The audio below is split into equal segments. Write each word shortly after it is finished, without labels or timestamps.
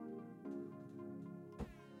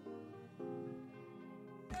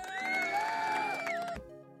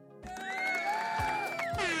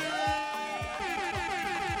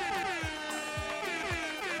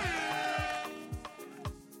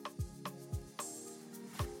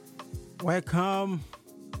Welcome,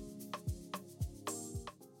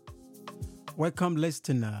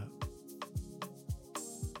 listener,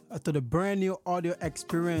 to the brand new audio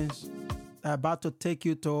experience about to take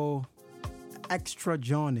you to extra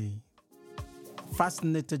journey,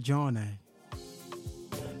 fascinating journey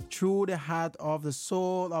through the heart of the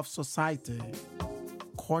soul of society,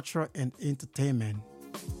 culture, and entertainment.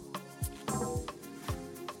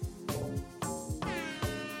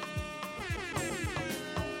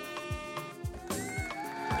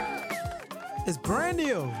 It's brand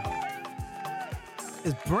new.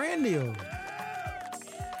 It's brand new.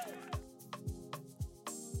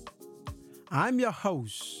 I'm your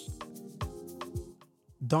host,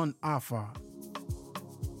 Don Alpha.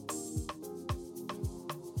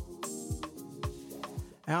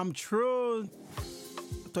 And I'm thrilled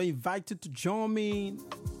to invite you to join me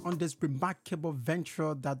on this remarkable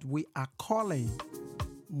venture that we are calling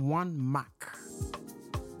One Mac.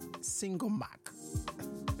 Single Mac.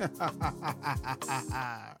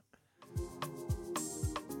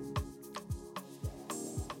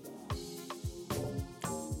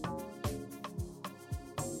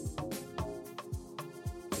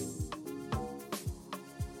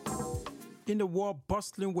 In the world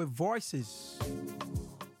bustling with voices,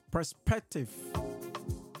 perspective,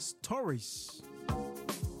 stories,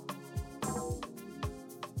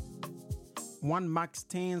 One Mac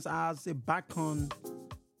stands as a beacon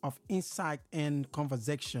of insight and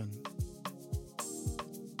conversation.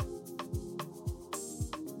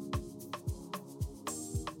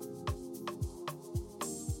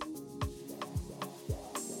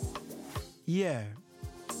 Yeah,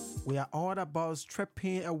 we are all about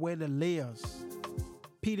stripping away the layers,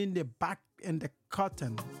 peeling the back and the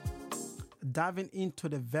curtain, diving into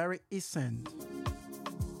the very essence.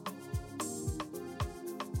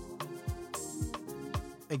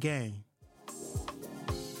 Again,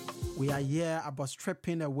 we are here about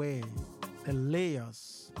stripping away the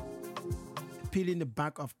layers, peeling the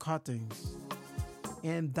back of curtains,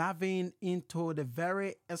 and diving into the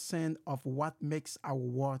very essence of what makes our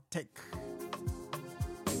world tick.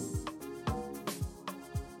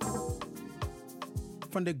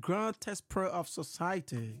 From the grand texture of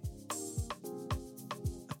society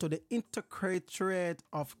to the intricate thread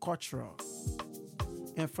of culture,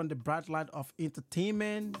 and from the bright light of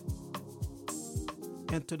entertainment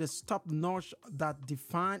and to the top-notch that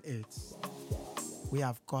define it, we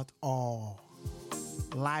have got all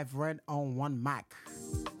live right on One Mac.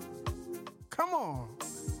 Come on,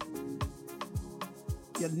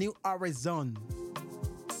 your new horizon.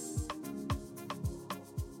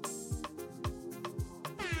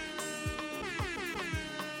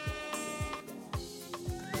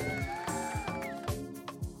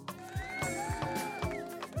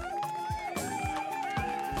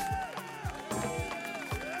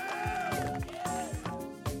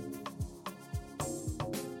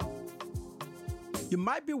 You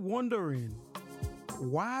might be wondering,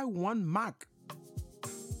 why One Mac?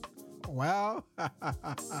 Well,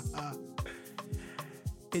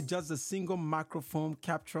 it's just a single microphone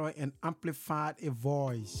captured and amplified a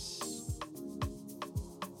voice.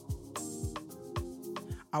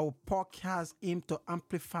 Our podcast aims to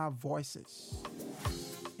amplify voices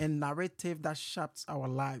and narrative that shapes our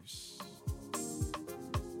lives.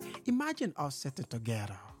 Imagine us sitting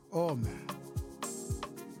together. Oh man.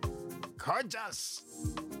 Gorgeous.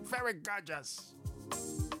 Very gorgeous.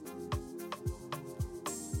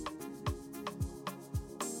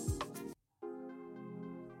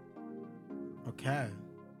 Okay.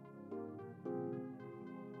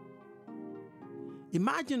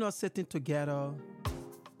 Imagine us sitting together,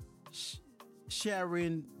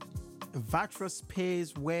 sharing a virtual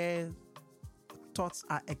space where thoughts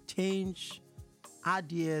are exchanged,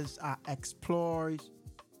 ideas are explored,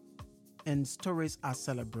 and stories are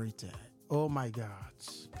celebrated. Oh my God.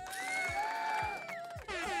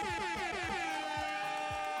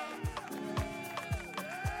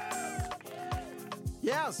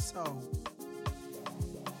 Yes, so.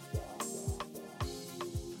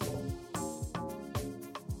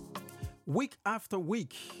 Week after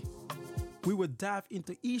week, we will dive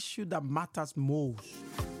into issues that matters most.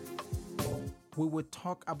 We will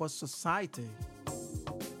talk about society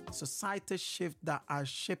shifts that are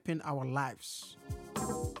shaping our lives,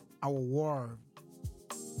 our world,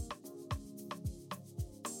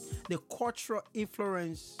 the cultural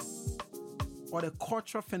influence or the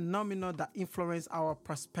cultural phenomena that influence our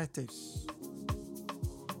perspectives,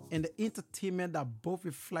 and the entertainment that both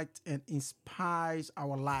reflect and inspires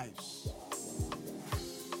our lives.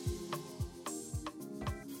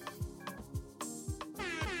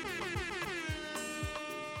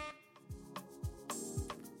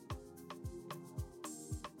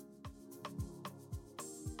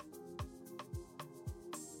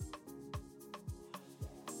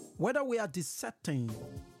 Whether we are dissecting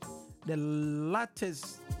the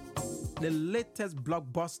latest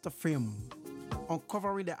blockbuster film,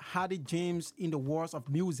 uncovering the Hardy James in the world of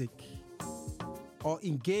music, or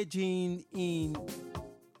engaging in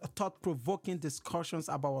thought-provoking discussions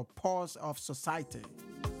about a pulse of society,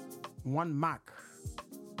 One Mic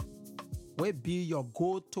will be your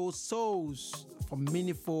go-to source for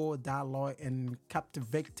meaningful dialogue and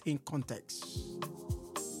captivating context.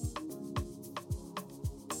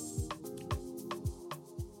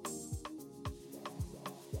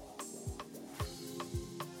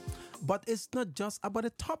 But it's not just about the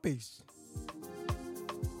topics.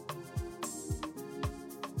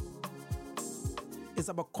 It's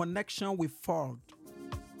about connection with God.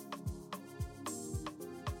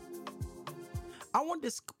 I want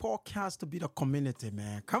this podcast to be the community,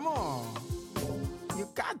 man. Come on. You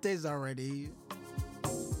got this already.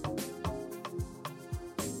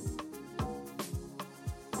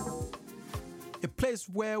 A place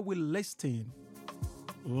where we listen,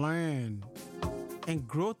 learn, and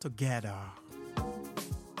grow together.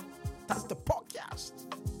 That's the podcast.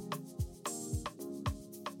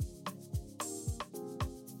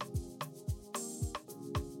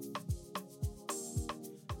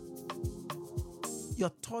 Your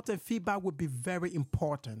thought and feedback will be very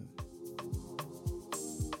important.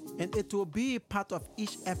 And it will be part of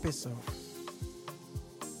each episode.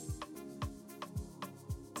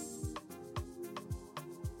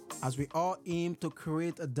 As we all aim to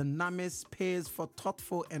create a dynamic space for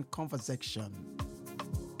thoughtful and conversation.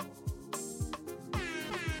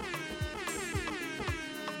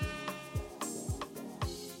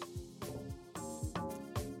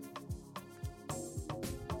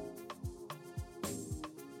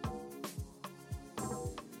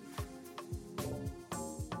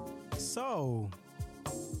 So,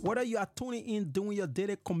 whether you are tuning in during your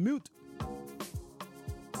daily commute,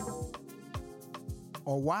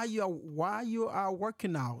 or while you are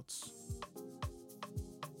working out,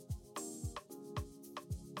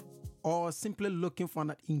 or simply looking for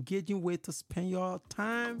an engaging way to spend your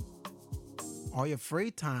time or your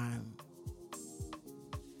free time,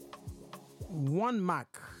 One Mic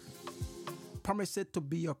promises to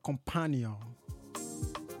be your companion,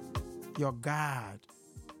 your guide,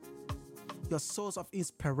 your source of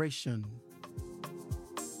inspiration.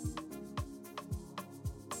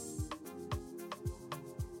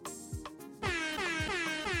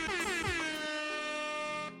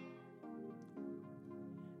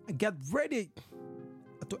 Get ready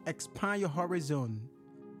to expand your horizon,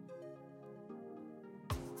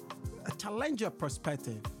 challenge your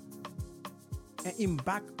perspective, and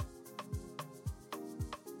embark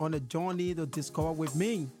on a journey to discover with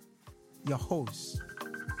me, your host,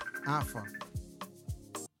 Alpha.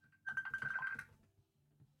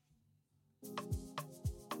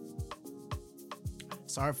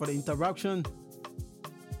 Sorry for the interruption.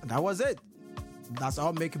 That was it. That's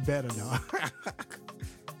all make it better now.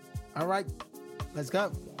 All right, let's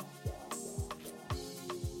go.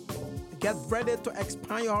 Get ready to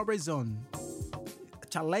expand your horizon,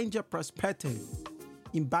 challenge your perspective,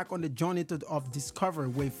 embark on the journey of discovery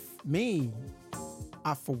with me,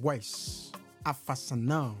 Alpha West, Alpha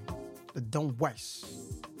Sanam, the Don West.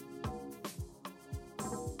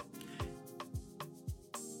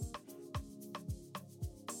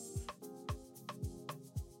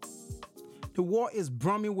 The world is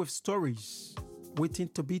brimming with stories waiting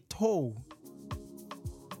to be told.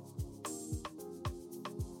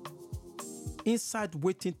 Insight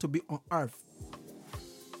waiting to be unearthed.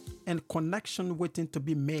 And connection waiting to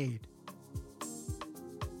be made.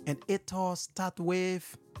 And it all starts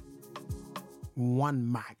with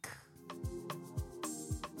One Mic.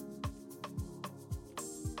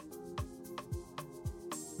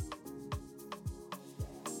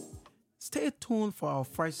 Stay tuned for our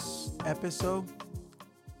first episode,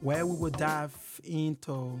 where we will dive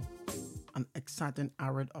into an exciting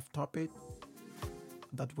array of topics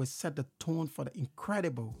that will set the tone for the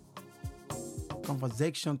incredible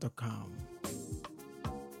conversation to come.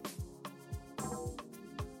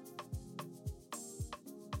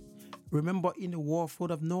 Remember, in a world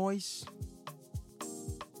full of noise,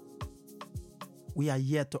 we are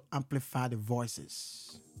here to amplify the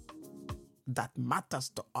voices that matters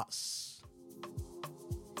to us.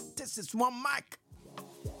 This is One Mic.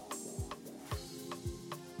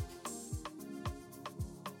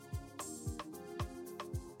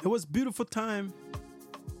 It was a beautiful time.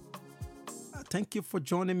 Thank you for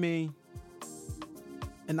joining me.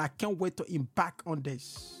 And I can't wait to embark on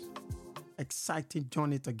this exciting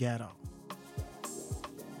journey together.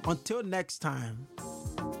 Until next time,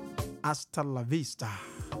 hasta la vista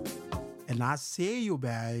And I see you,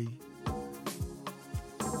 babe.